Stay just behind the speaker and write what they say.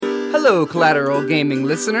Hello, Collateral Gaming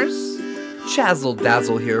listeners. Chazzle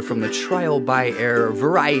Dazzle here from the Trial by Error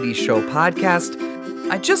Variety Show podcast.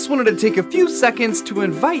 I just wanted to take a few seconds to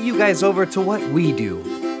invite you guys over to what we do.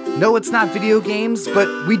 No, it's not video games, but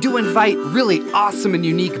we do invite really awesome and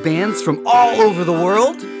unique bands from all over the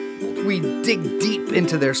world. We dig deep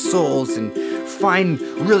into their souls and find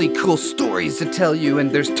really cool stories to tell you,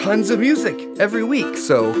 and there's tons of music every week.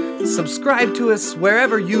 So subscribe to us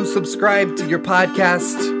wherever you subscribe to your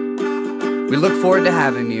podcast. We look forward to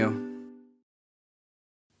having you.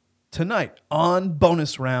 Tonight on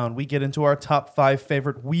Bonus Round, we get into our top 5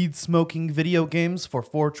 favorite weed-smoking video games for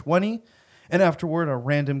 420, and afterward, a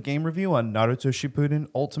random game review on Naruto Shippuden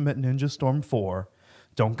Ultimate Ninja Storm 4.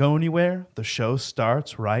 Don't go anywhere, the show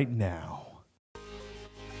starts right now.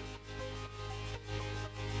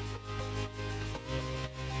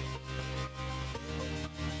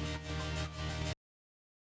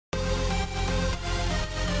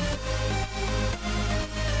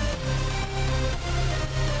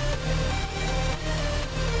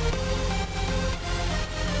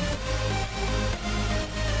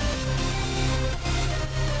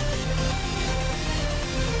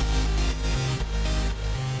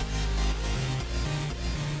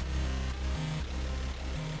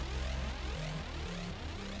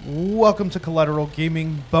 Welcome to Collateral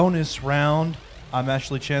Gaming Bonus Round. I'm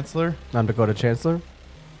Ashley Chancellor. I'm Dakota Chancellor.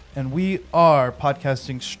 And we are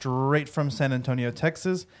podcasting straight from San Antonio,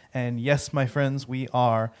 Texas. And yes, my friends, we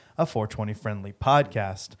are a 420 friendly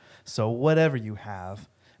podcast. So whatever you have,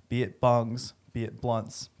 be it bongs, be it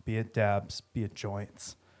blunts, be it dabs, be it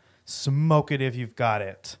joints, smoke it if you've got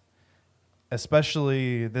it.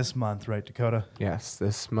 Especially this month, right, Dakota? Yes,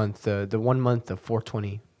 this month, the 1 month of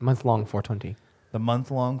 420, month-long 420. The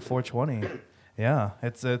month-long 420. Yeah,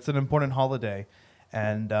 it's an important holiday.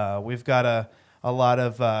 And we've got a lot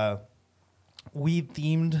of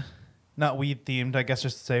weed-themed, not weed-themed, I guess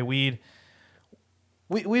just to say weed.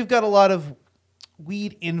 We've got a lot of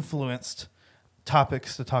weed-influenced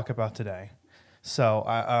topics to talk about today. So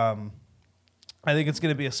I think it's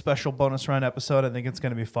going to be a special bonus round episode. I think it's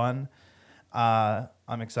going to be fun.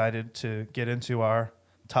 I'm excited to get into our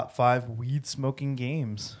top 5 weed-smoking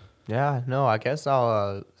games. Yeah, no, I guess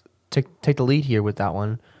I'll take the lead here with that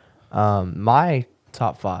one. My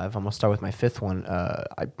top 5, I'm going to start with my 5th one.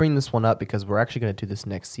 I bring this one up because we're actually going to do this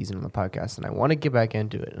next season on the podcast, and I want to get back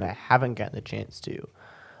into it, and I haven't gotten the chance to.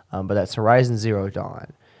 But that's Horizon Zero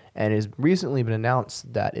Dawn. And it's recently been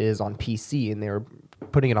announced that it is on PC, and they're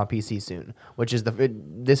putting it on PC soon, which is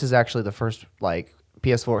this is actually the first like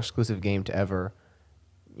PS4 exclusive game to ever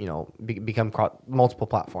become multiple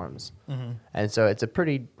platforms. Mm-hmm. And so it's a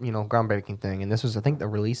pretty, groundbreaking thing. And this was, I think, they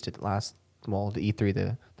released it the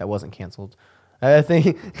E3 that wasn't canceled, I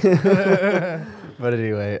think. But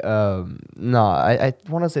anyway, no, I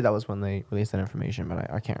want to say that was when they released that information, but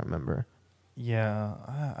I can't remember. Yeah,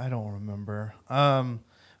 I don't remember.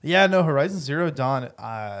 Yeah, no, Horizon Zero Dawn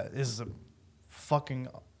is a fucking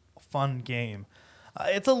fun game.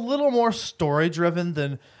 It's a little more story-driven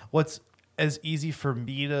than what's as easy for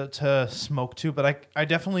me to smoke to, but I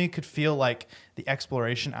definitely could feel like the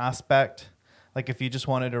exploration aspect, like if you just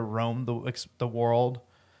wanted to roam the world,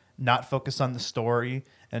 not focus on the story,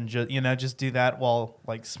 and just do that while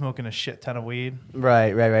like smoking a shit ton of weed.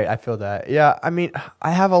 Right. I feel that. Yeah, I mean, I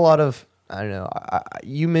have a lot of, I don't know.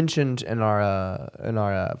 You mentioned in our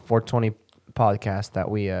 420 podcast that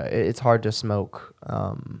it's hard to smoke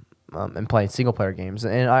and play single player games,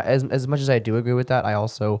 and as much as I do agree with that,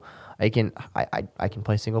 I can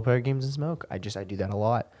play single player games and smoke. I do that a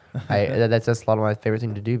lot. That's a lot of my favorite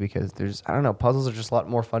thing to do because puzzles are just a lot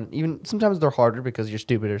more fun. Even sometimes they're harder because you're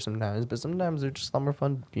stupider sometimes, but sometimes they're just a lot more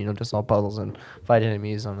fun. To solve puzzles and fight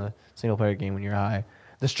enemies on a single player game when you're high.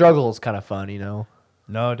 The struggle is kind of fun,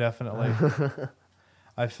 No, definitely.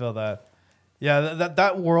 I feel that. Yeah,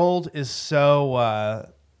 that world is so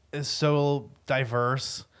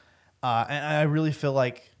diverse, and I really feel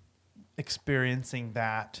like experiencing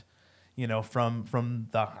that, from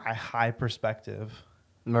the high perspective,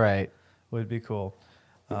 right, would be cool.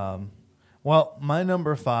 Well, my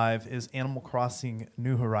number 5 is Animal Crossing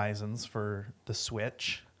New Horizons for the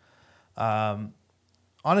Switch.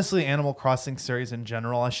 Honestly, Animal Crossing series in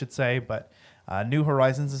general, I should say, but New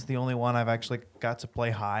Horizons is the only one I've actually got to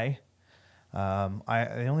play high.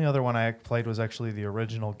 The only other one I played was actually the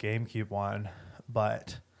original GameCube one,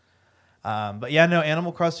 but yeah, no,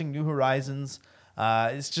 Animal Crossing New Horizons.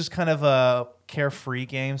 It's just kind of a carefree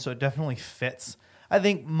game, so it definitely fits, I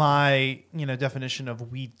think, my definition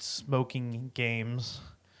of weed smoking games.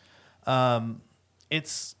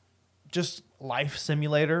 It's just life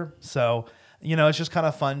simulator, so it's just kind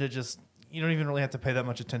of fun to just you don't even really have to pay that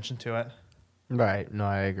much attention to it. Right. No,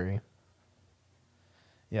 I agree.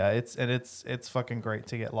 Yeah, it's fucking great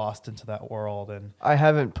to get lost into that world. And I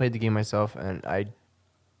haven't played the game myself, and I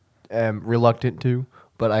am reluctant to,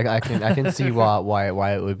 but I can see why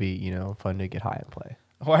it would be, you know, fun to get high and play.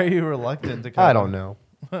 why are you reluctant to? I don't know.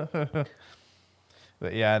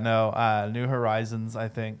 But yeah, no. New Horizons, I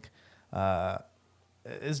think,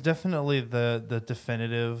 is definitely the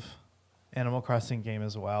definitive Animal Crossing game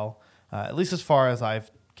as well. At least as far as I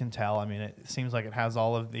can tell. I mean, it seems like it has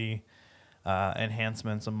all of the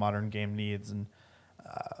enhancements a modern game needs, and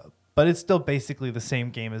but it's still basically the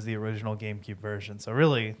same game as the original GameCube version. So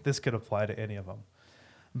really, this could apply to any of them.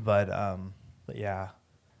 But yeah.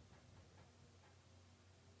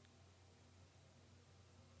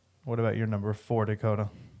 What about your number 4, Dakota?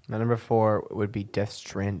 My number 4 would be Death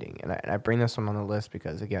Stranding, and I bring this one on the list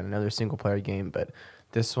because, again, another single player game, but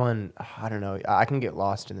this one, I don't know, I can get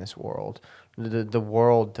lost in this world. The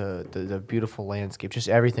world, the beautiful landscape, just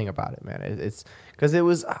everything about it, man. It's because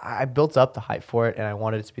I built up the hype for it, and I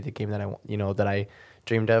wanted it to be the game that I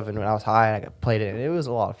dreamed of, and when I was high, I played it, and it was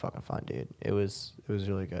a lot of fucking fun, dude. It was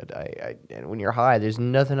really good. And when you're high, there's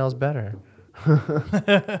nothing else better.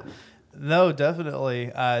 No,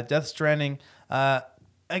 definitely. Death Stranding,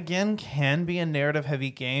 again, can be a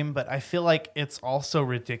narrative-heavy game, but I feel like it's also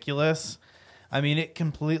ridiculous. I mean, it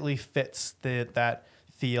completely fits that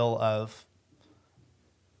feel of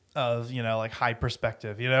like high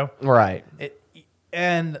perspective, Right.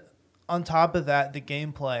 And on top of that, the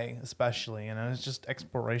gameplay, especially, it's just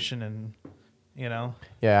exploration and,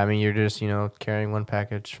 Yeah, I mean, you're just, carrying one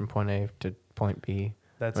package from point A to point B.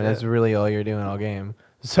 That's That's really all you're doing all game.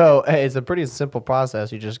 So it's a pretty simple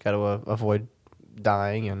process. You just got to avoid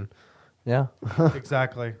dying, and yeah.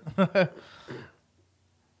 Exactly.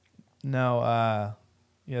 No,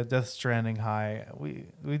 yeah, Death Stranding high.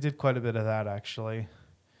 We did quite a bit of that actually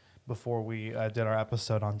before we did our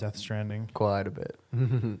episode on Death Stranding. Quite a bit.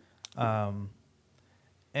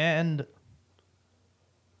 And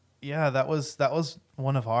yeah, that was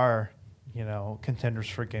one of our contenders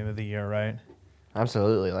for Game of the Year, right?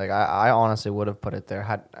 Absolutely. Like I honestly would have put it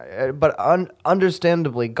there but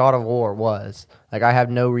understandably, God of War was like I have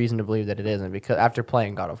no reason to believe that it isn't because after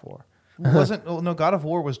playing God of War. No, God of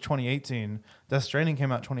War was 2018. Death Stranding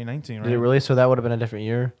came out 2019, right? Did it really? So that would have been a different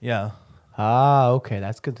year? Yeah. Ah, okay.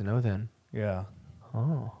 That's good to know then. Yeah.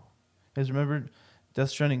 Oh. Because remember, Death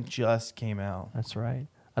Stranding just came out. That's right.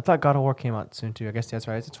 I thought God of War came out soon too. I guess that's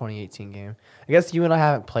right. It's a 2018 game. I guess you and I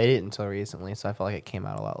haven't played it until recently, so I felt like it came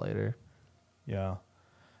out a lot later. Yeah.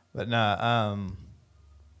 But nah,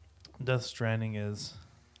 Death Stranding is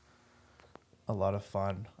a lot of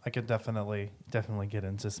fun. I could definitely get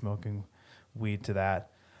into smoking weed to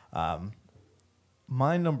that.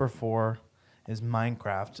 My number 4 is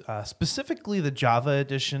Minecraft, specifically the Java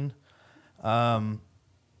edition. Honestly,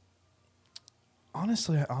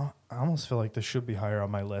 I almost feel like this should be higher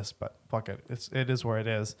on my list, but fuck it. It is where it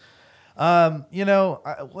is.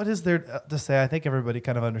 What is there to say? I think everybody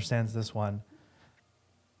kind of understands this one.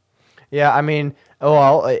 Yeah, I mean,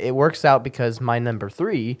 well, it works out because my number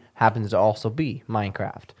 3 happens to also be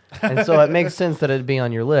Minecraft. And so it makes sense that it'd be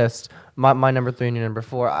on your list. My number 3 and your number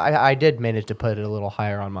 4, I did manage to put it a little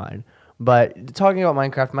higher on mine. But talking about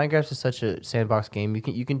Minecraft is such a sandbox game.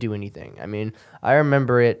 You can do anything. I mean, I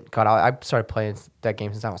remember it. God, I started playing that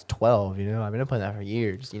game since I was 12. I've been playing that for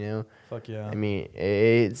years. Fuck yeah. I mean,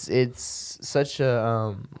 it's such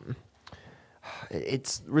a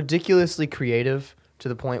it's ridiculously creative to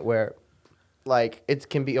the point where, like, it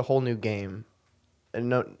can be a whole new game,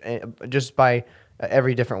 and just by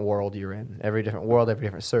every different world you're in, every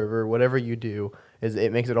different server, whatever you do,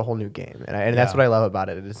 it makes it a whole new game, and that's what I love about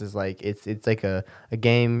it. This is like it's like a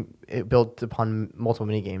game built upon multiple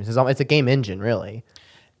mini games. It's a game engine, really.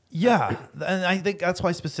 Yeah, and I think that's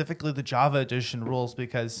why specifically the Java edition rules,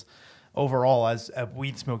 because overall, as a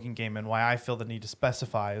weed smoking game, and why I feel the need to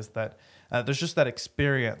specify is that there's just that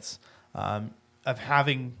experience of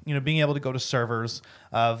having, being able to go to servers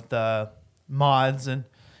of the mods, and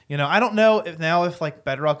I don't know if like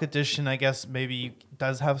Bedrock Edition, I guess maybe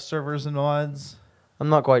does have servers and mods. I'm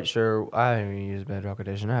not quite sure. I haven't used Bedrock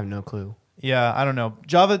Edition. I have no clue. Yeah, I don't know.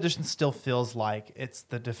 Java Edition still feels like it's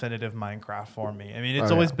the definitive Minecraft for me. I mean, it's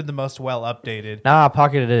always been the most well updated. Nah,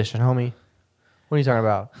 Pocket Edition, homie. What are you talking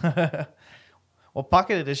about? Well,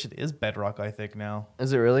 Pocket Edition is Bedrock, I think, now.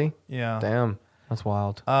 Is it really? Yeah. Damn, that's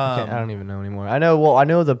wild. I don't even know anymore. I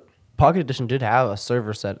know the Pocket Edition did have a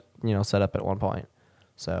server set up at one point.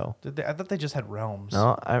 So Did they? I thought they just had realms.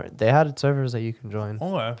 no, they had servers that you can join.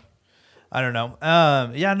 Oh, I don't know.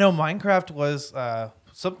 Yeah, no, Minecraft was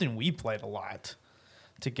something we played a lot.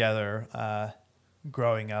 together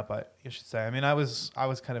growing up. I should say. I mean, I was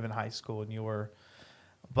kind of in high school, and you were,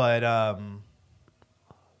 but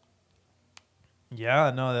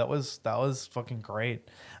yeah, no, that was fucking great,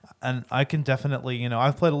 and I can definitely,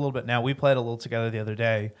 I've played a little bit now. We played a little together the other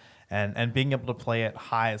day, and being able to play it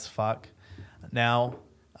high as fuck now.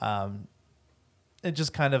 It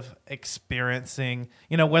just kind of experiencing,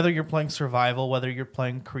 whether you're playing survival, whether you're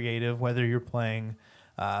playing creative, whether you're playing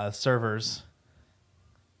servers,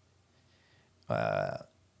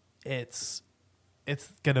 it's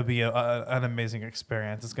gonna be an amazing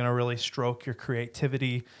experience. It's gonna really stroke your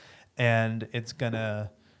creativity, and it's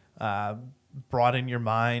gonna broaden your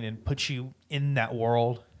mind and put you in that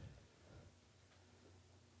world.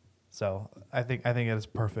 So I think it is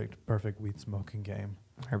perfect weed smoking game.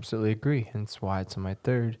 I absolutely agree. Hence why it's on my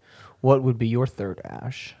third. What would be your third,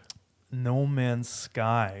 Ash? No Man's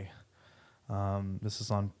Sky. This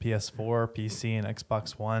is on PS4, PC, and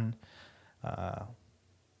Xbox One.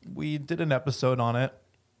 We did an episode on it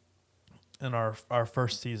in our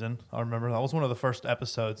first season. I remember that was one of the first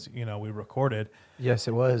episodes we recorded. Yes,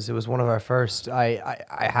 it was. It was one of our first. I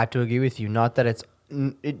had to agree with you. Not that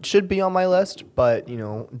it should be on my list, but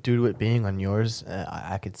due to it being on yours,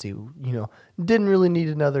 I could see didn't really need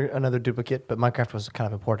another duplicate, but Minecraft was kind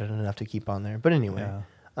of important enough to keep on there. But anyway,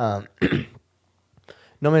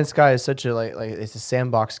 No Man's Sky is such a like it's a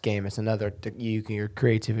sandbox game. It's another your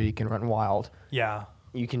creativity can run wild. Yeah,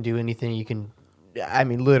 you can do anything. You can,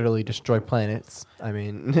 literally destroy planets.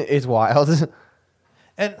 It's wild.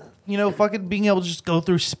 And fucking being able to just go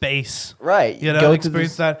through space, right? Go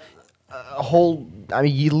experience that. A whole,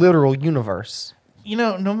 literal universe.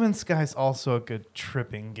 No Man's Sky is also a good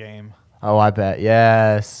tripping game. Oh, I bet.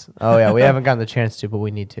 Yes. Oh, yeah. We haven't gotten the chance to, but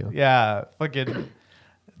we need to. Yeah. Fucking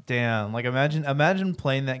damn. Like, imagine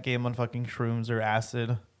playing that game on fucking shrooms or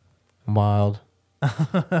acid. Wild.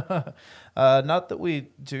 Not that we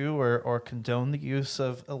do or condone the use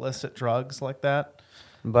of illicit drugs like that.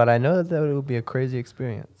 But I know that it would be a crazy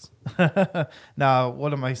experience. Now,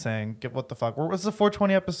 what am I saying? What the fuck? What's the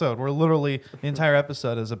 420 episode? We're literally, the entire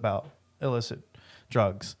episode is about illicit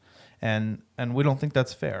drugs. And we don't think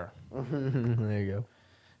that's fair. There you go.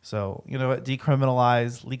 So, what?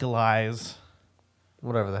 Decriminalize, legalize.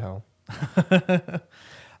 Whatever the hell.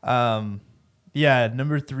 Yeah,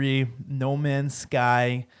 number 3, No Man's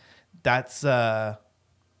Sky. That's kind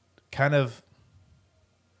of...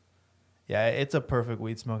 Yeah, it's a perfect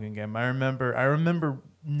weed smoking game. I remember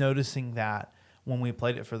noticing that when we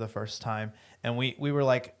played it for the first time, and we were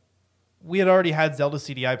like, we had already had Zelda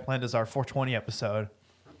CDI planned as our 420 episode,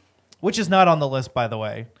 which is not on the list, by the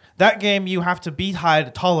way. That game you have to be high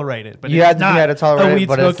to tolerate it, but you have to be high to tolerate a weed it,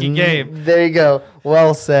 but smoking game. There you go.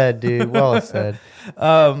 Well said, dude. Well said.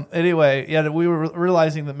 Anyway, yeah, we were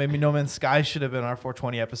realizing that maybe No Man's Sky should have been our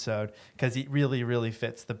 420 episode because it really, really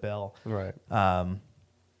fits the bill. Right.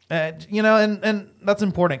 And that's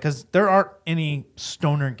important because there aren't any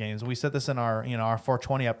stoner games. We said this in our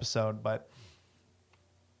 420 episode, but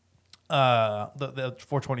the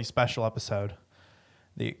 420 special episode,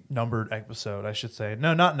 the numbered episode, I should say.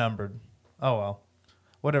 No, not numbered. Oh well,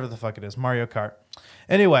 whatever the fuck it is, Mario Kart.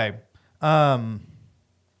 Anyway, I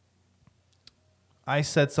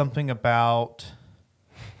said something about.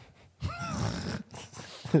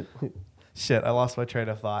 Shit, I lost my train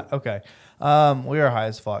of thought. Okay. We are high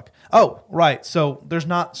as fuck. Oh, right. So there's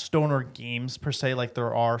not stoner games per se like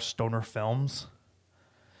there are stoner films.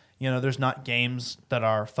 There's not games that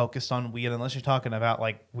are focused on weed unless you're talking about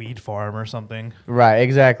like Weed Farm or something. Right,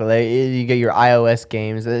 exactly. Like, you get your iOS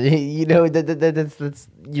games. That's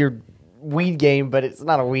your weed game, but it's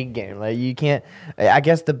not a weed game. Like you can't. I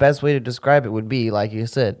guess the best way to describe it would be, like you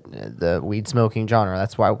said, the weed smoking genre.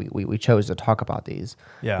 That's why we chose to talk about these.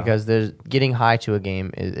 Yeah. Because getting high to a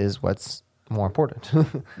game is what's more important.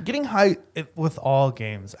 Getting high with all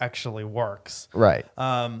games actually works. Right.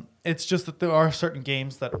 It's just that there are certain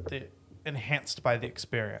games that are enhanced by the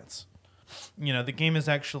experience. The game is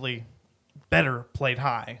actually better played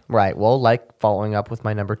high. Right. Well, like following up with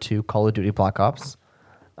my number 2, Call of Duty Black Ops.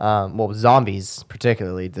 Zombies,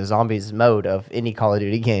 particularly the zombies mode of any Call of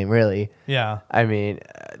Duty game, really. Yeah.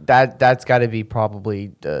 That's got to be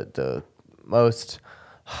probably the most,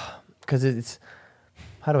 because it's,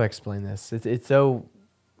 how do I explain this? It's so,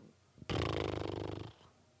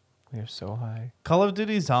 we're so high. Call of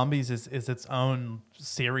Duty Zombies is its own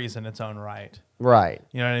series in its own right. Right.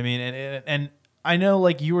 You know what I mean? And I know,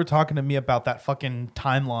 like, you were talking to me about that fucking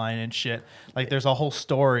timeline and shit. Like, there's a whole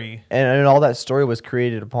story. And all that story was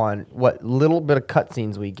created upon what little bit of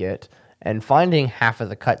cutscenes we get And finding half of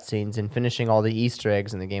the cutscenes and finishing all the Easter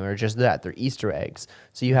eggs in the game are just that. They're Easter eggs.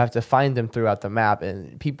 So you have to find them throughout the map,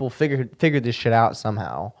 and people figured this shit out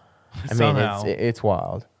somehow. I mean, it's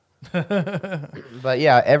wild. But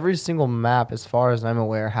yeah, every single map, as far as I'm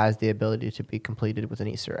aware, has the ability to be completed with an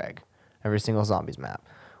Easter egg. Every single zombies map.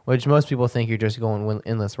 Which most people think you're just going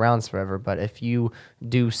endless rounds forever. But if you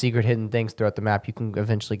do secret hidden things throughout the map, you can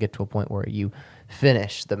eventually get to a point where you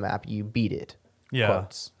finish the map, you beat it. Yeah.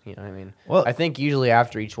 Quotes, you know what I mean? Well, I think usually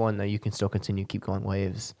after each one, though, you can still continue, keep going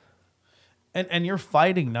waves. And you're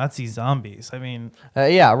fighting Nazi zombies. I mean,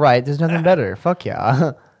 Yeah, right. There's nothing better. Fuck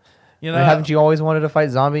yeah. you I know, mean, haven't you always wanted to fight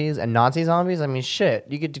zombies and Nazi zombies? I mean, shit.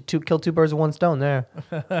 You get to kill two birds with one stone there.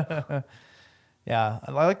 yeah,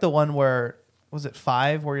 I like the one where was it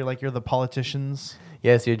 5 where you're the politicians.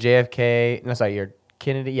 Yes, you're JFK. No, sorry, you're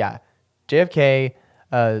Kennedy. Yeah, JFK,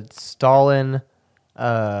 Stalin.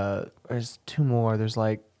 There's 2 more. There's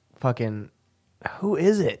like fucking. Who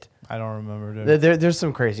is it? I don't remember. Dude. There's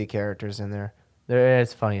some crazy characters in there.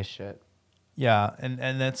 It's funny as shit. Yeah,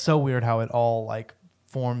 and that's so weird how it all like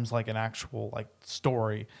forms like an actual like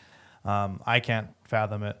story. I can't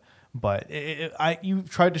fathom it, but you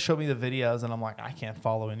tried to show me the videos and I'm like, I can't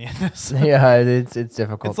follow any of this. Yeah, it's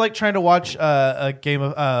difficult. It's like trying to watch a game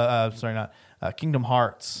of Kingdom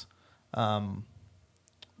Hearts.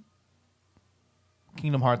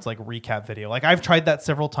 Kingdom Hearts like recap video. Like I've tried that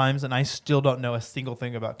several times and I still don't know a single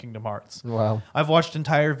thing about Kingdom Hearts. Wow. I've watched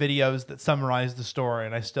entire videos that summarize the story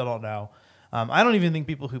and I still don't know. I don't even think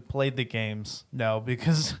people who played the games know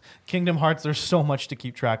because Kingdom Hearts, there's so much to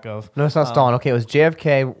keep track of. No, it's not Stalin. Okay, it was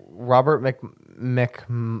JFK, Robert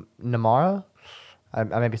McNamara. I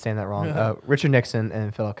may be saying that wrong. Richard Nixon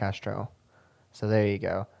and Fidel Castro. So there you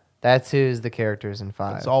go. That's who's the characters in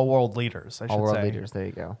 5. It's all world leaders, I should say. All world leaders. There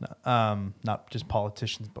you go. Not just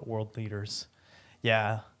politicians, but world leaders.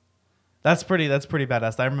 Yeah. That's pretty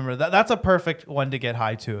badass. I remember that's a perfect one to get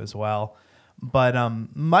high to as well. But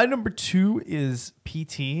my number 2 is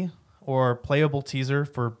PT, or Playable Teaser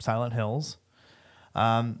for Silent Hills.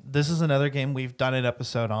 This is another game we've done an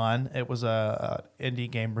episode on. It was a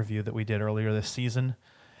indie game review that we did earlier this season.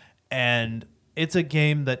 And it's a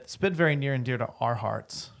game that's been very near and dear to our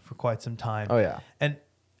hearts for quite some time. Oh, yeah. And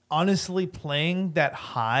honestly, playing that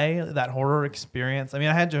horror experience, I mean,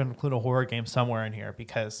 I had to include a horror game somewhere in here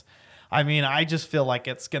because, I mean, I just feel like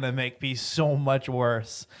it's going to make me so much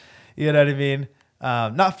worse. You know what I mean?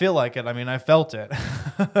 Not feel like it. I mean, I felt it.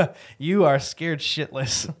 You are scared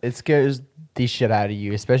shitless. It scares the shit out of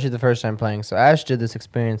you, especially the first time playing. So Ash did this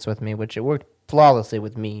experience with me, which it worked flawlessly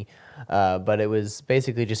with me. But it was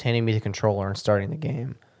basically just handing me the controller and starting the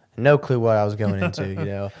game. No clue what I was going into, you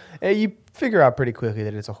know. And you figure out pretty quickly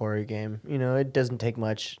that it's a horror game. You know, it doesn't take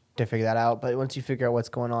much to figure that out. But once you figure out what's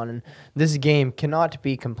going on, and this game cannot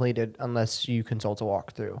be completed unless you consult a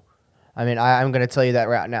walkthrough. I mean, I'm going to tell you that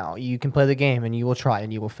right now. You can play the game and you will try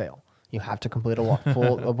and you will fail. You have to complete a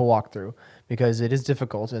walkthrough because it is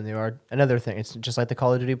difficult. And there are another thing. It's just like the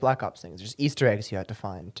Call of Duty Black Ops things. There's Easter eggs you have to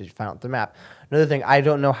find out the map. Another thing, I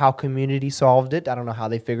don't know how community solved it. I don't know how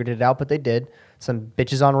they figured it out, but they did. Some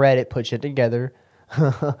bitches on Reddit put shit together,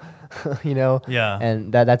 you know. Yeah.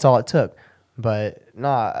 And that's all it took. But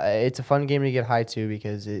it's a fun game to get high to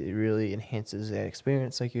because it really enhances that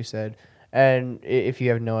experience, like you said. And if you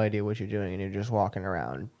have no idea what you're doing and you're just walking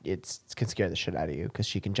around, it can scare the shit out of you because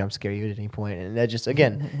she can jump scare you at any point, and that just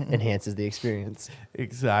again enhances the experience.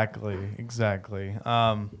 Exactly.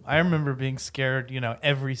 I remember being scared, you know,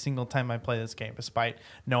 every single time I play this game, despite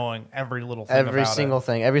knowing every little thing. Every single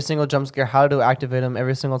thing, every single jump scare, how to activate them.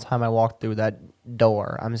 Every single time I walk through that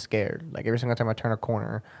door, I'm scared. Like every single time I turn a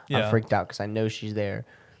corner, I'm freaked out because I know she's there.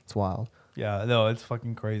 It's wild. Yeah, no, it's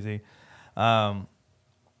fucking crazy.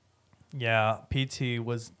 Yeah, PT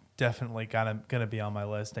was definitely gonna be on my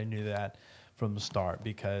list. I knew that from the start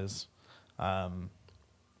because, like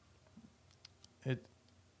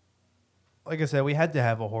I said, we had to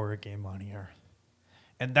have a horror game on here,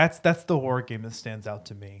 and that's the horror game that stands out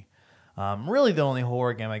to me. Really, the only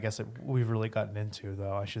horror game I guess that we've really gotten into,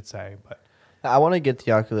 though, I should say. But I want to get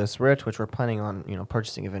the Oculus Rift, which we're planning on, you know,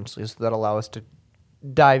 purchasing eventually, so that'll allow us to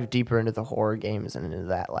dive deeper into the horror games and into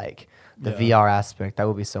that, like the VR aspect. That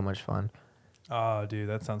would be so much fun. Oh, dude,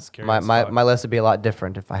 that sounds scary. My list would be a lot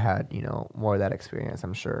different if I had, you know, more of that experience,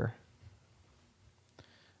 I'm sure.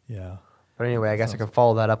 Yeah. But anyway, I guess I can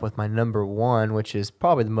follow that up with my number 1, which is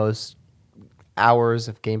probably the most hours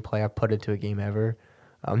of gameplay I've put into a game ever.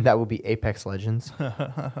 That would be Apex Legends.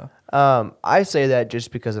 I say that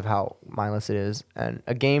just because of how mindless it is, and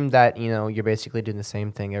a game that, you know, you're basically doing the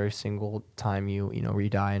same thing every single time you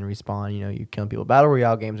die and respawn. You know, you kill people. Battle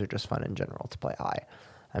Royale games are just fun in general to play high.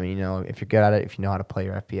 I mean, if you're good at it, if you know how to play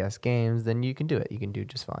your FPS games, then you can do it. You can do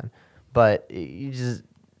just fine. But you just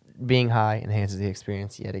being high enhances the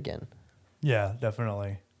experience yet again. Yeah,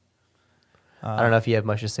 definitely. I don't know if you have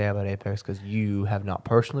much to say about Apex because you have not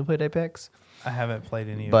personally played Apex, I haven't played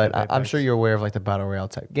any but of Apex. I'm sure you're aware of like the battle royale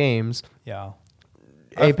type games. Yeah.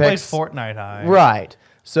 I've played Apex, Fortnite high. right?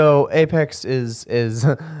 So Apex is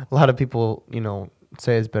a lot of people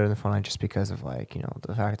say it's better than Fortnite just because of like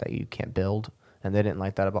the fact that you can't build, and they didn't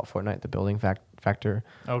like that about Fortnite, the building factor.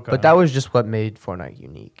 Okay. But that was just what made Fortnite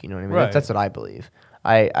unique. You know what I mean? Right. That's what I believe.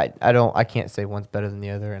 I can't say one's better than the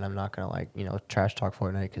other, and I'm not gonna trash talk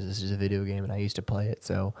Fortnite because this is a video game and I used to play it.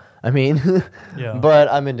 So I mean, Yeah.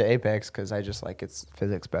 But I'm into Apex because I just like its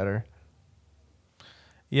physics better.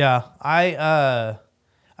 Yeah, I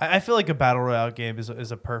feel like a battle royale game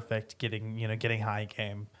is a perfect getting high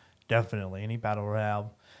game. Definitely any battle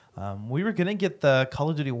royale. We were gonna get the Call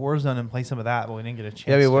of Duty Warzone and play some of that, but we didn't get a chance.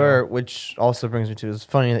 Yeah, we to. were, which also brings me to, it's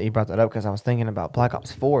funny that you brought that up because I was thinking about Black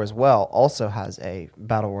Ops 4 as well. Also has a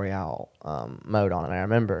Battle Royale mode on it, I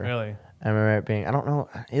remember. Really? I remember it being, I don't know,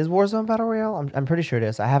 is Warzone Battle Royale? I'm pretty sure it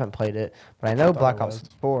is. I haven't played it, but I know thought Black it Ops was.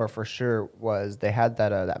 4 for sure was, they had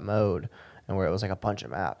that mode and where it was like a bunch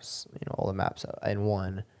of maps, all the maps in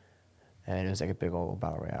one. And it was like a big old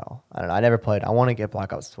Battle Royale. I don't know. I never played. I want to get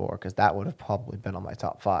Black Ops 4 because that would have probably been on my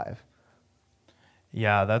top 5.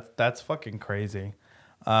 Yeah, that's fucking crazy.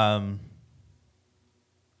 I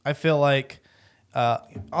feel like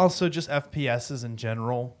also just FPSs in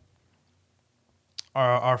general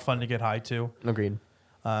are fun to get high to. Agreed.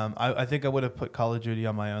 I think I would have put Call of Duty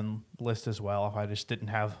on my own list as well if I just didn't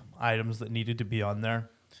have items that needed to be on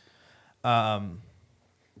there.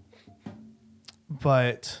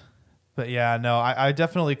 But yeah, no, I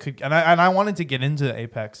definitely could, and I wanted to get into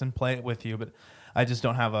Apex and play it with you, but I just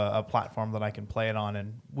don't have a platform that I can play it on,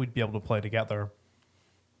 and we'd be able to play together.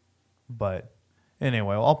 But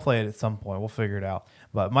anyway, I'll play it at some point. We'll figure it out.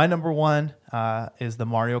 But my number one is the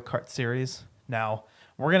Mario Kart series. Now,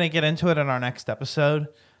 we're going to get into it in our next episode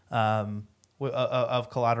of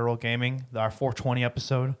Collateral Gaming, our 420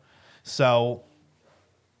 episode. So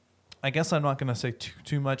I guess I'm not going to say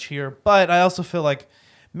too much here, but I also feel like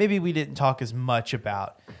maybe we didn't talk as much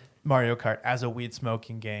about Mario Kart as a weed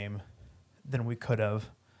smoking game than we could have.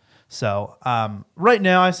 So right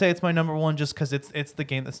now I say it's my number one just because it's the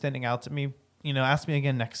game that's standing out to me. Ask me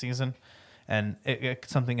again next season, and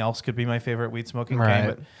something else could be my favorite weed smoking game.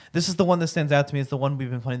 But this is the one that stands out to me. It's the one we've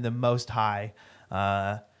been playing the most high,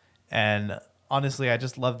 and honestly, I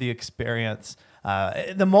just love the experience,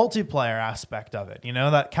 the multiplayer aspect of it.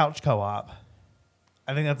 That couch co-op.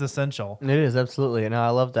 I think that's essential. It is, absolutely. And I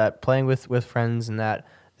love that playing with friends and that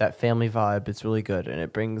family vibe. It's really good, and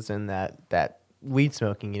it brings in that weed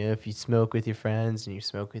smoking. If you smoke with your friends and you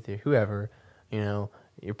smoke with your whoever, you're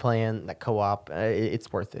playing that co-op.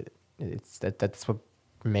 It's worth it. That's what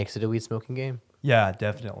makes it a weed smoking game. Yeah,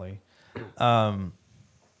 definitely.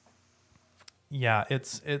 Yeah,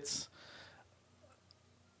 it's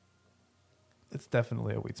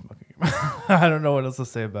definitely a weed smoking game. I don't know what else to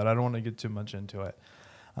say about it. I don't want to get too much into it.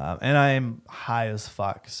 And I am high as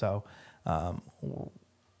fuck. So some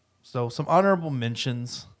honorable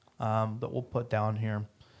mentions that we'll put down here.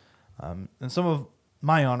 And some of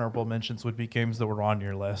my honorable mentions would be games that were on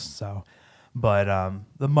your list. But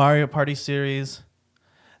the Mario Party series,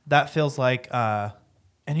 that feels like, and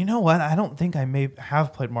you know what? I don't think I may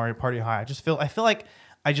have played Mario Party high. I feel like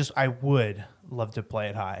I would love to play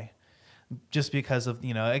it high. Just because of,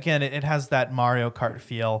 again, it has that Mario Kart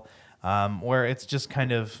feel where it's just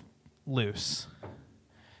kind of loose,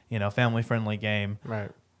 family-friendly game.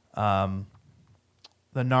 Right.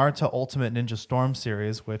 The Naruto Ultimate Ninja Storm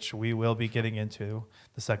series, which we will be getting into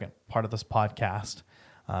the second part of this podcast.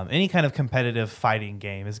 Any kind of competitive fighting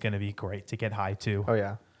game is going to be great to get high to. Oh,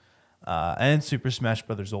 yeah. And Super Smash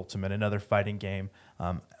Bros. Ultimate, another fighting game.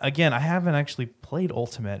 Again, I haven't actually played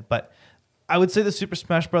Ultimate, but I would say the Super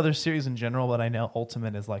Smash Brothers series in general, but I know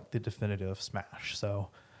Ultimate is like the definitive Smash. So,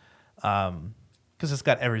 because it's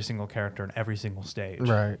got every single character in every single stage.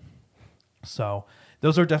 Right. So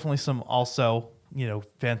those are definitely some also,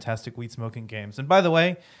 fantastic weed smoking games. And by the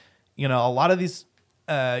way, a lot of these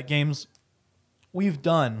games we've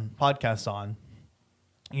done podcasts on,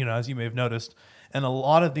 as you may have noticed, and a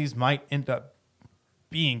lot of these might end up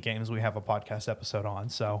being games we have a podcast episode on.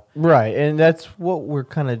 So Right, and that's what we're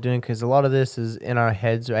kind of doing because a lot of this is in our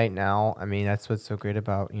heads right now. I mean, that's what's so great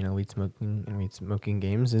about weed smoking and weed smoking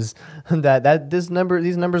games is that these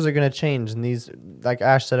numbers are going to change, and these, like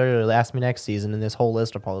Ash said earlier, ask me next season, and this whole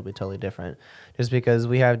list will probably be totally different, just because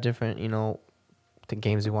we have different the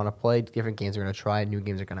games we want to play, different games we're going to try, new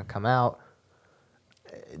games are going to come out.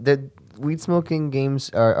 the weed smoking games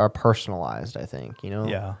are personalized. I think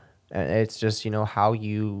Yeah. And it's just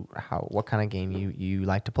what kind of game you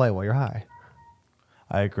like to play while you're high.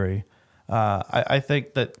 I agree. I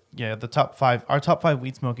think that our top 5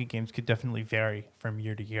 weed smoking games could definitely vary from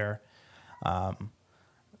year to year,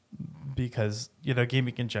 because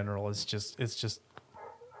gaming in general is just stoners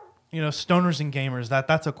and gamers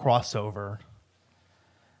that's a crossover.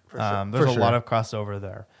 There's a lot of crossover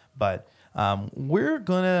there, but we're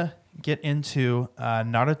gonna get into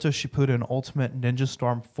Naruto Shippuden Ultimate Ninja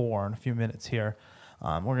Storm 4 in a few minutes here.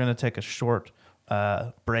 We're gonna take a short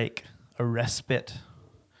break, a respite.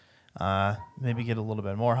 Maybe get a little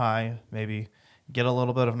bit more high, maybe get a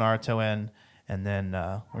little bit of Naruto in, and then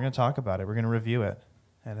we're going to talk about it. We're going to review it,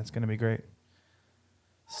 and it's going to be great.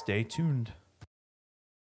 Stay tuned.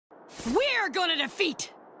 We're gonna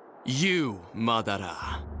defeat You,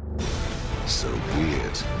 Madara. So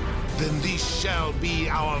weird. Then this shall be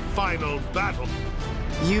our final battle.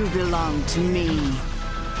 You belong to me.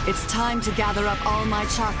 It's time to gather up all my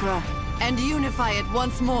chakra and unify it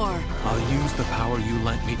once more. I'll use the power you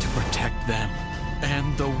lent me to protect them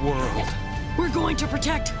and the world. We're going to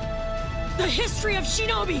protect the history of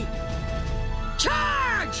Shinobi.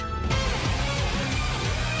 Charge!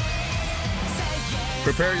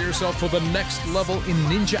 Prepare yourself for the next level in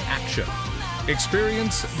ninja action.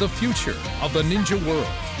 Experience the future of the ninja world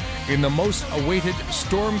in the most awaited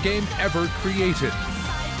Storm game ever created.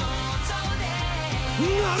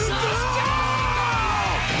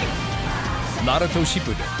 Naruto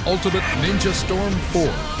Shippuden Ultimate Ninja Storm 4.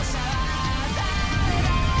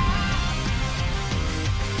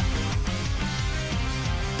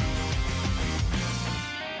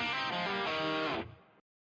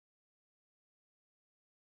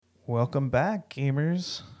 Welcome back,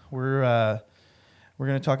 gamers. We're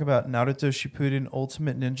going to talk about Naruto Shippuden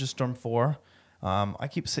Ultimate Ninja Storm 4. I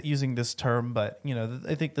keep using this term, but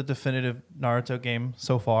I think the definitive Naruto game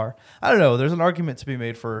so far. I don't know. There's an argument to be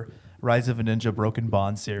made for Rise of a Ninja Broken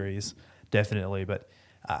Bond series, definitely. But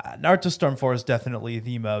Naruto Storm 4 is definitely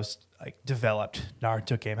the most developed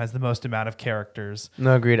Naruto game. Has the most amount of characters.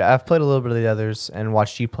 No, agreed. I've played a little bit of the others and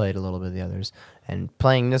watched you play it a little bit of the others. And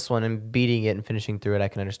playing this one and beating it and finishing through it, I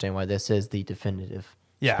can understand why this is the definitive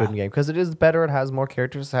Shippuden game. Because it is better. It has more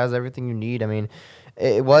characters. It has everything you need. I mean,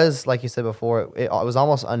 it was, like you said before, it was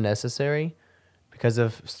almost unnecessary because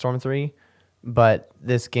of Storm 3. But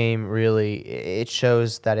this game really, it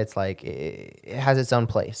shows that it's it has its own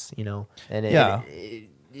place, and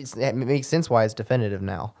it makes sense why it's definitive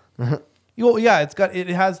now. Well, yeah, it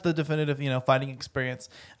has the definitive fighting experience.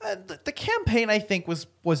 The campaign I think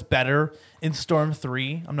was better in Storm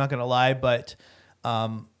 3. I'm not gonna lie, but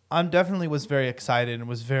I'm definitely was very excited and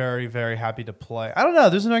was very, very happy to play. I don't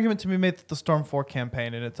know. There's an argument to be made that the Storm 4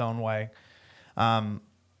 campaign in its own way,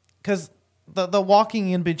 because the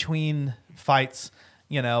walking in between fights,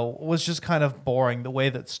 was just kind of boring the way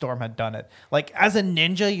that Storm had done it. Like, as a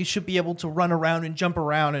ninja, you should be able to run around and jump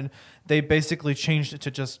around, and they basically changed it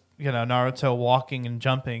to just, Naruto walking and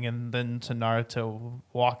jumping, and then to Naruto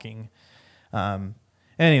walking.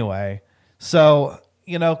 Anyway, so,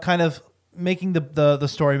 kind of making the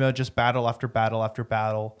story mode just battle after battle after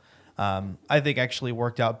battle, I think actually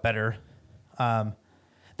worked out better.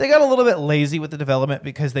 They got a little bit lazy with the development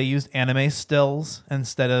because they used anime stills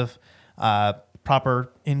instead of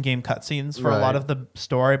proper in-game cutscenes for a lot of the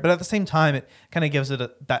story, but at the same time, it kind of gives it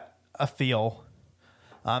a feel.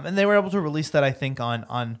 And they were able to release that, I think,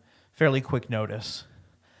 on fairly quick notice.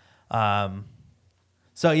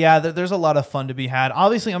 So yeah, there's a lot of fun to be had.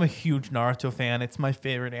 Obviously, I'm a huge Naruto fan. It's my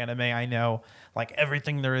favorite anime. I know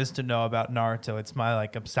everything there is to know about Naruto. It's my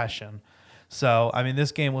obsession. So I mean,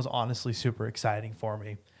 this game was honestly super exciting for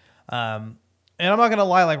me. And I'm not going to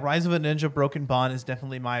lie, Rise of a Ninja Broken Bond is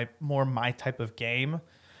definitely my type of game.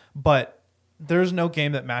 But there's no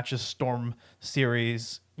game that matches Storm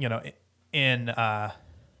series, in, how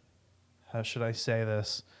should I say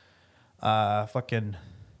this? Fucking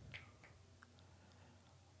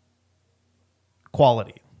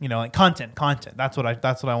quality, content. That's what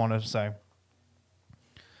I wanted to say.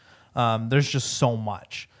 There's just so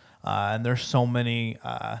much. And there's so many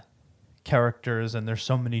characters, and there's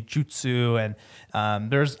so many jutsu,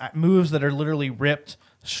 and there's moves that are literally ripped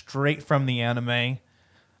straight from the anime,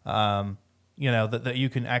 that you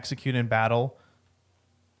can execute in battle.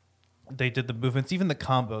 They did the movements, even the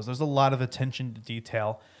combos. There's a lot of attention to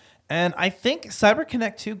detail. And I think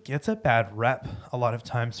CyberConnect 2 gets a bad rep a lot of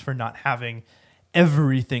times for not having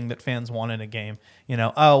everything that fans want in a game.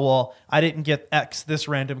 I didn't get this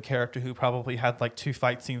random character who probably had 2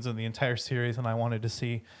 fight scenes in the entire series, and I wanted to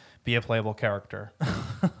see be a playable character.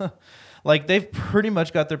 Like, they've pretty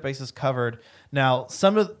much got their bases covered. Now,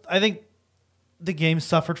 I think the game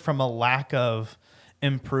suffered from a lack of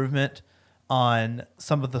improvement on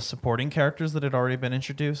some of the supporting characters that had already been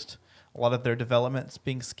introduced. A lot of their developments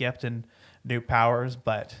being skipped and new powers,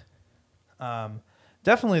 but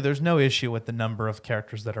definitely there's no issue with the number of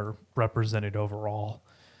characters that are represented overall.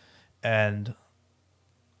 And,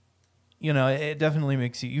 you know, it definitely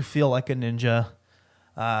makes you feel like a ninja.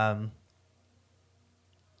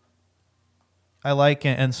 I like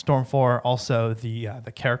in Storm 4 also the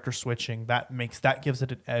character switching that gives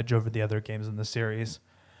it an edge over the other games in the series.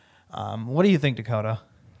 What do you think, Dakota?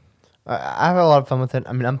 I have a lot of fun with it.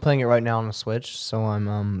 I mean, I'm playing it right now on the Switch, so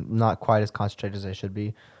I'm not quite as concentrated as I should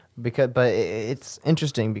be. But it's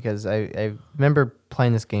interesting because I remember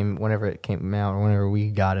playing this game whenever it came out, or whenever we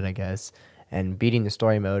got it, I guess, and beating the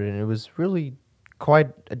story mode, and it was really quite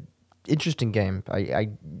an interesting game. I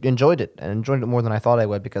enjoyed it, and enjoyed it more than I thought I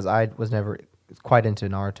would, because I was never quite into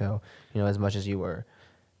Naruto, as much as you were.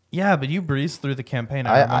 Yeah, but you breezed through the campaign.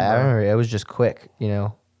 I remember it was just quick,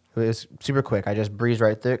 It was super quick. I just breezed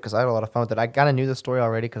right through it because I had a lot of fun with it. I kind of knew the story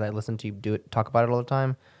already because I listened to you talk about it all the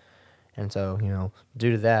time. And so,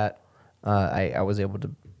 due to that, I was able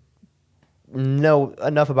to know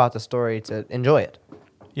enough about the story to enjoy it.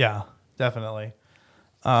 Yeah, definitely.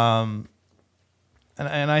 And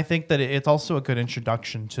I think that it's also a good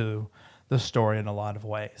introduction to the story in a lot of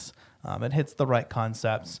ways. It hits the right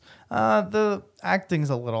concepts. The acting's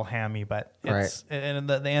a little hammy, but and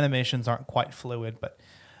the animations aren't quite fluid, but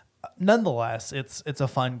nonetheless, it's a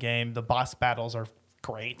fun game. The boss battles are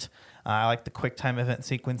great. I like the quick time event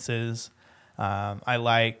sequences. I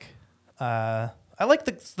like the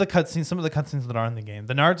cutscenes. Some of the cutscenes that are in the game.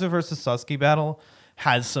 The Naruto versus Sasuke battle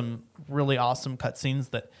has some really awesome cutscenes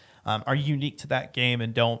that are unique to that game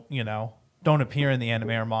and don't appear in the anime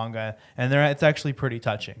or manga, and it's actually pretty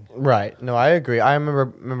touching. Right. No, I agree. I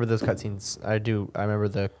remember those cutscenes. I do. I remember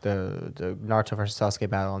the Naruto versus Sasuke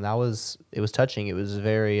battle, and it was touching. It was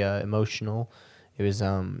very emotional. It was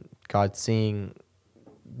God seeing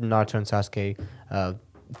Naruto and Sasuke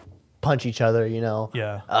punch each other.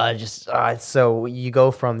 Yeah. So you go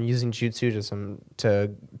from using jutsu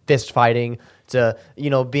to fist fighting to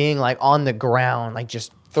being like on the ground, like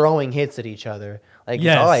just throwing hits at each other.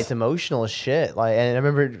 It's emotional as shit. And I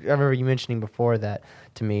remember you mentioning before that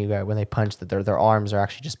to me, when they punch, that their arms are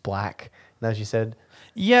actually just black. As you said.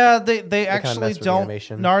 Yeah, they actually don't.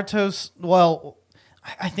 Naruto's. Well,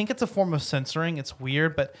 I think it's a form of censoring. It's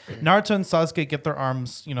weird, but Naruto and Sasuke get their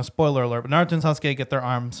arms. Spoiler alert, but Naruto and Sasuke get their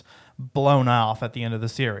arms blown off at the end of the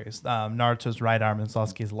series. Naruto's right arm and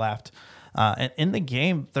Sasuke's left. And in the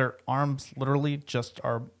game, their arms literally just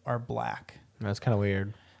are black. That's kind of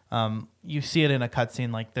weird. You see it in a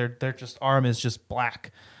cutscene, like their just arm is just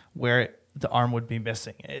black, where the arm would be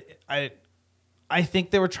missing. I think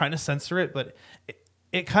they were trying to censor it, but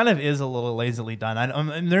it kind of is a little lazily done.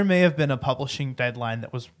 And there may have been a publishing deadline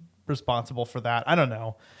that was responsible for that. I don't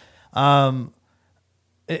know.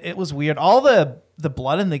 It was weird. All the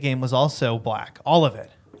blood in the game was also black. All of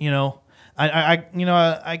it.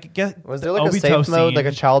 I get. Was there like a safe mode, like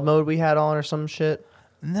a child mode we had on or some shit?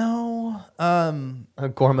 No. A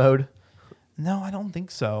gore mode? No, I don't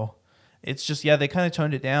think so. It's just, they kind of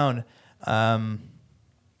toned it down. And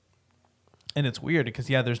it's weird because,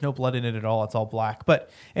 there's no blood in it at all. It's all black.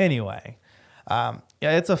 But anyway,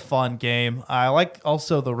 it's a fun game. I like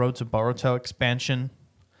also the Road to Boruto expansion.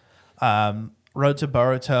 Road to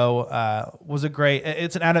Boruto was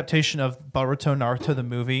it's an adaptation of Boruto Naruto the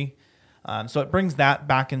movie. So it brings that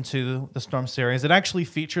back into the Storm series. It actually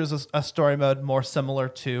features a story mode more similar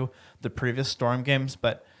to the previous Storm games,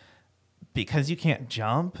 but because you can't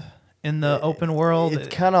jump in the open world, it's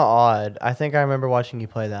kind of odd. I think I remember watching you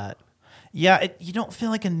play that. Yeah, you don't feel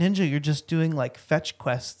like a ninja. You're just doing like fetch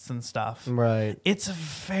quests and stuff. Right. It's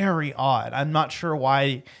very odd. I'm not sure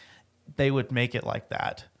why they would make it like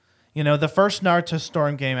that. The first Naruto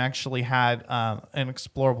Storm game actually had an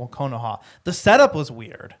explorable Konoha. The setup was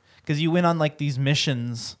weird because you went on like these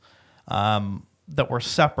missions that were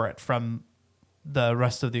separate from the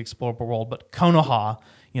rest of the explorable world. But Konoha,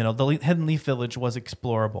 the Hidden Leaf Village was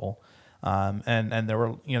explorable, and there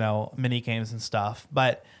were mini games and stuff.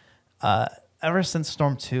 But ever since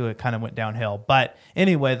Storm 2, it kind of went downhill. But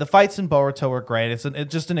anyway, the fights in Boruto were great. It's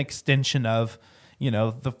just an extension of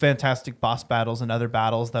the fantastic boss battles and other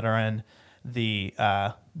battles that are in the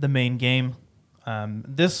main game.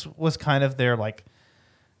 This was kind of their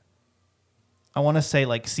I want to say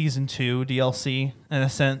season 2 DLC in a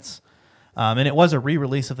sense, and it was a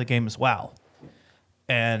re-release of the game as well.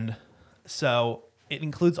 And so it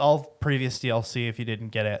includes all previous DLC if you didn't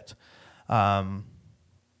get it. And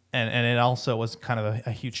it also was kind of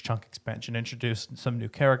a huge chunk expansion, introduced some new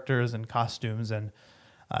characters and costumes and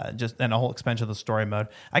a whole expansion of the story mode.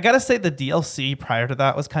 I got to say the DLC prior to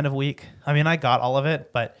that was kind of weak. I mean, I got all of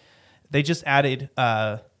it, but they just added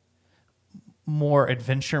more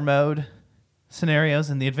adventure mode scenarios,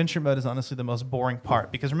 and the adventure mode is honestly the most boring part,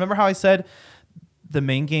 because remember how I said the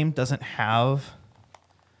main game doesn't have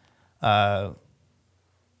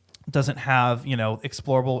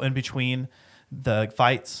explorable in between the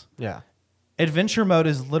fights. Yeah. Adventure mode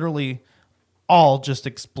is literally all just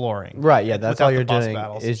exploring. Right, yeah, that's without all the you're boss doing.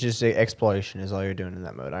 battles. It's just exploration is all you're doing in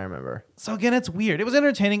that mode. I remember. So again, it's weird. It was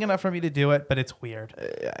entertaining enough for me to do it, but it's weird.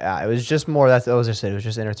 Yeah, it was just more. That's what I was just saying. It was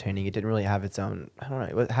just entertaining. It didn't really have its own. I don't know.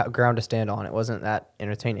 It was ground to stand on. It wasn't that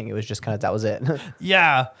entertaining. It was just kind of that was it.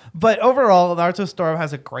 Yeah, but overall, Naruto Storm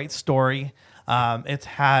has a great story. It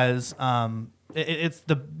has it's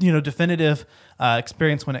the definitive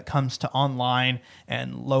experience when it comes to online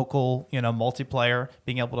and local multiplayer,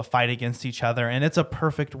 being able to fight against each other, and it's a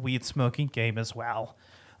perfect weed smoking game as well.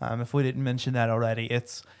 If we didn't mention that already,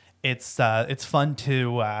 it's fun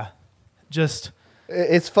to just.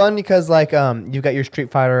 It's fun because you got your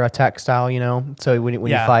Street Fighter attack style, So when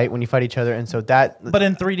you fight each other, and so that. But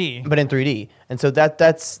in 3D. But in 3D, and so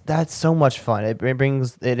that's so much fun. It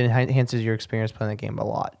enhances your experience playing the game a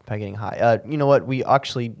lot by getting high. You know what? We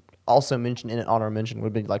actually also mentioned in an honorable mention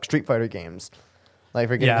would be like Street Fighter games, like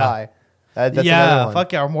for getting high. That's another one.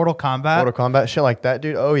 Fuck yeah, or Mortal Kombat, shit like that,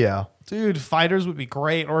 dude. Oh yeah, dude. Fighters would be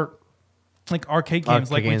great, or like arcade games,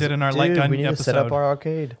 like we did in our Light Gun we need episode. To set up our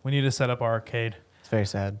arcade. We need to set up our arcade. It's very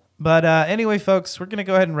sad. But anyway, folks, we're going to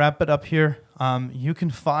go ahead and wrap it up here. You can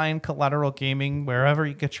find Collateral Gaming wherever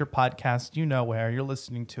you get your podcast. You know where. You're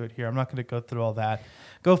listening to it here. I'm not going to go through all that.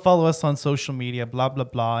 Go follow us on social media, blah, blah,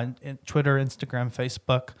 blah, and Twitter, Instagram,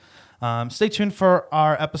 Facebook. Stay tuned for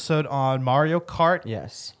our episode on Mario Kart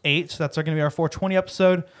 8. So that's going to be our 420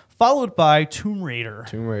 episode, followed by Tomb Raider.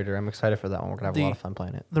 Tomb Raider. I'm excited for that one. We're going to have a lot of fun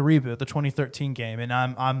playing it. The reboot, the 2013 game. And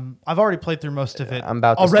I've already played through most of it. I'm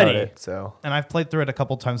about to already. Start it, so. And I've played through it a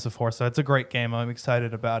couple times before, so it's a great game. I'm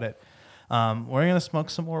excited about it. We're going to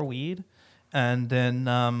smoke some more weed, and then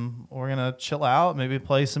we're going to chill out, maybe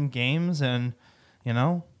play some games, and,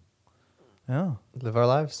 live our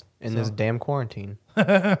lives in this damn quarantine.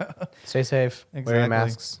 Stay safe. Exactly. Wear your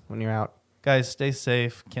masks when you're out. Guys, stay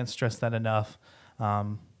safe. Can't stress that enough.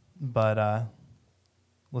 But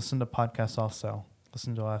listen to podcasts also.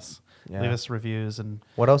 Listen to us. Yeah. Leave us reviews. And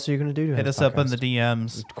what else are you going to do? Hit us up in the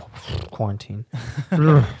DMs. Quarantine.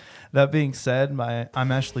 That being said,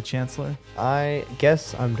 I'm Ashley Chancellor. I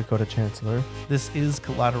guess I'm Dakota Chancellor. This is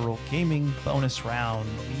Collateral Gaming Bonus Round.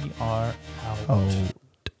 We are out. Oh.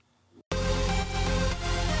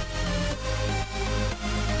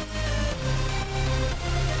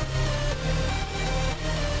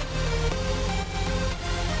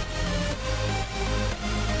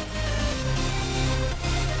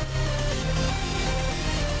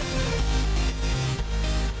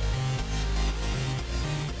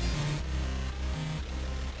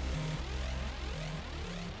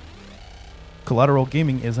 Collateral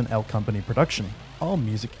Gaming is an L Company production. All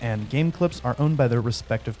music and game clips are owned by their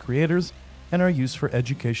respective creators and are used for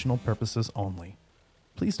educational purposes only.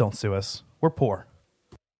 Please don't sue us. We're poor.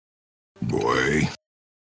 Boy.